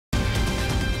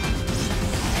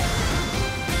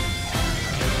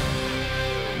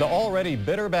The already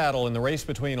bitter battle in the race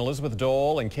between Elizabeth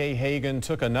Dole and Kay Hagan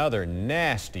took another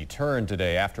nasty turn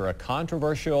today after a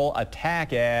controversial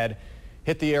attack ad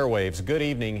hit the airwaves. Good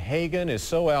evening. Hagan is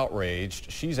so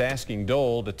outraged, she's asking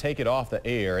Dole to take it off the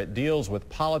air. It deals with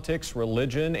politics,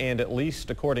 religion, and at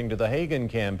least according to the Hagan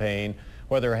campaign,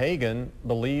 whether Hagan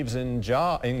believes in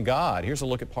God. Here's a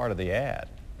look at part of the ad.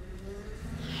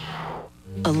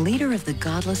 A leader of the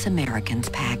Godless Americans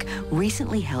PAC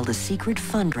recently held a secret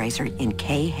fundraiser in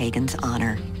Kay Hagan's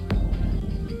honor.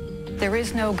 There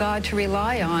is no God to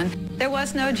rely on. There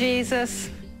was no Jesus.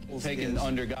 Well,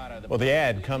 the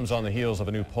ad comes on the heels of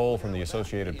a new poll from the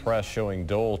Associated Press showing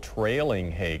Dole trailing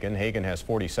Hagan. Hagan has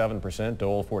 47%,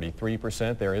 Dole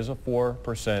 43%. There is a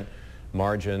 4%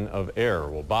 margin of error.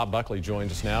 Well, Bob Buckley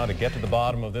joins us now to get to the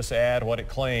bottom of this ad, what it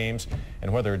claims,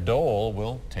 and whether Dole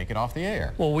will take it off the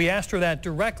air. Well, we asked her that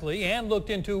directly and looked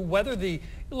into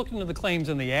the claims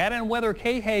in the ad and whether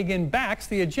Kay Hagan backs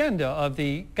the agenda of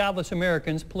the Godless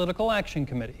Americans Political Action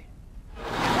Committee.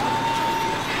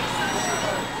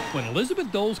 When Elizabeth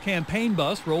Dole's campaign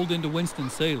bus rolled into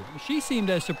Winston-Salem, she seemed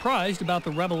as surprised about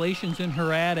the revelations in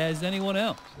her ad as anyone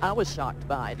else. I was shocked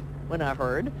by it when I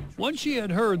heard. Once she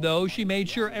had heard, though, she made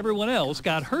sure everyone else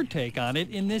got her take on it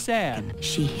in this ad.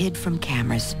 She hid from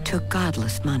cameras, took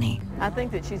godless money. I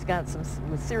think that she's got some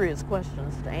serious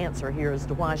questions to answer here as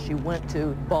to why she went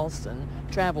to Boston,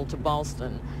 traveled to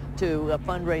Boston, to a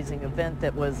fundraising event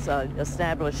that was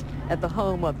established at the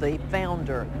home of the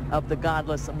founder of the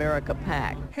Godless America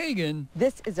PAC. Hagan,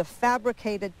 this is a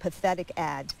fabricated, pathetic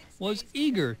ad, was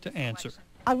eager to answer.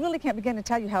 I really can't begin to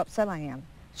tell you how upset I am.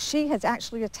 She has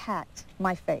actually attacked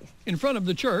my faith. In front of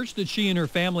the church that she and her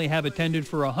family have attended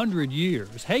for 100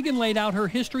 years, Hagan laid out her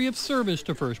history of service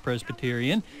to First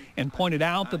Presbyterian and pointed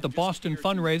out that the Boston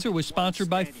fundraiser was sponsored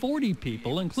by 40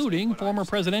 people, including former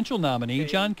presidential nominee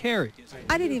John Kerry.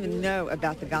 I didn't even know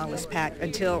about the Godless PAC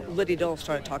until Liddy Dole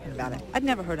started talking about it. I'd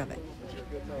never heard of it.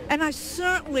 And I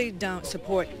certainly don't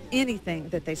support anything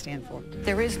that they stand for.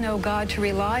 There is no God to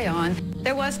rely on.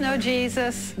 There was no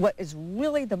Jesus. What is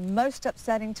really the most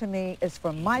upsetting to me is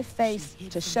for my face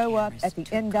to show up at the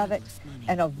end of it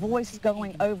and a voice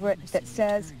going over it that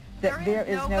says that there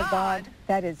is no God.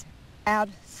 That is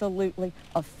absolutely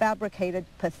a fabricated,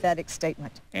 pathetic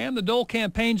statement. And the Dole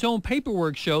campaign's own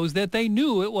paperwork shows that they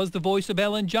knew it was the voice of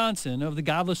Ellen Johnson of the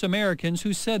Godless Americans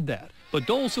who said that. But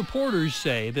Dole supporters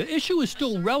say the issue is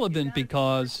still relevant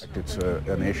because it's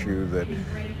an issue that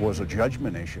was a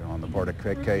judgment issue on the part of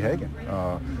Kay Hagan.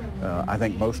 I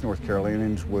think most North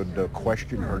Carolinians would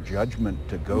question her judgment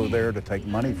to go there to take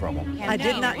money from them. I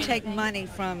did not take money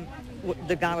from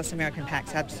the Godless American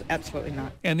PACs, absolutely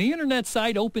not. And the internet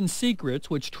site Open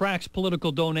Secrets, which tracks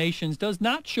political donations, does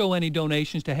not show any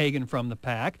donations to Hagan from the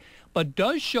PAC, but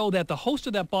does show that the host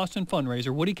of that Boston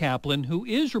fundraiser, Woody Kaplan, who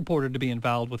is reported to be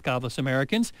involved with Godless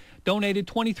Americans, donated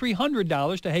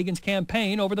 $2,300 to Hagan's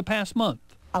campaign over the past month.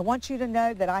 I want you to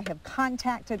know that I have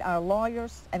contacted our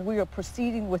lawyers and we are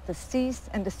proceeding with the cease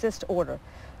and desist order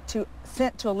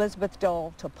sent to Elizabeth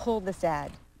Dole to pull this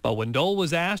ad. But when Dole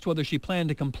was asked whether she planned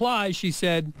to comply, she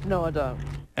said, "No, I don't."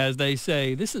 As they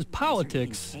say, this is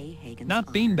politics, not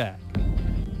beanbag.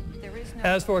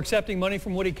 As for accepting money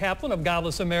from Woody Kaplan of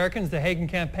Godless Americans, the Hagan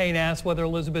campaign asked whether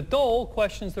Elizabeth Dole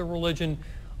questions the religion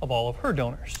of all of her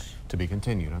donors. To be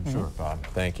continued, I'm sure, Bob.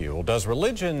 Thank you. Well, does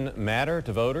religion matter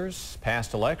to voters?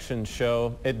 Past elections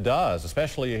show it does,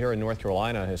 especially here in North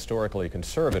Carolina, a historically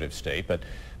conservative state. But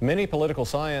many political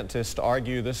scientists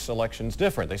argue this election's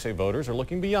different. They say voters are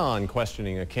looking beyond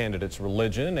questioning a candidate's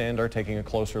religion and are taking a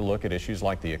closer look at issues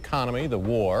like the economy, the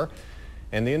war,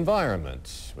 and the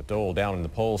environment. With Dole down in the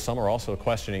polls, some are also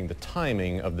questioning the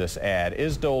timing of this ad.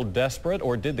 Is Dole desperate,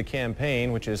 or did the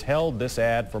campaign, which has held this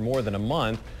ad for more than a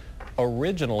month,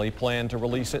 originally planned to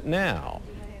release it now?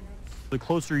 The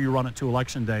closer you run it to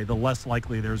Election Day, the less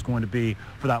likely there's going to be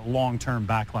for that long-term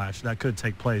backlash that could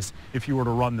take place if you were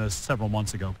to run this several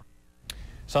months ago.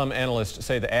 Some analysts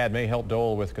say the ad may help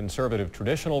Dole with conservative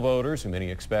traditional voters who many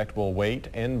expect will wait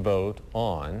and vote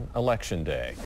on Election Day.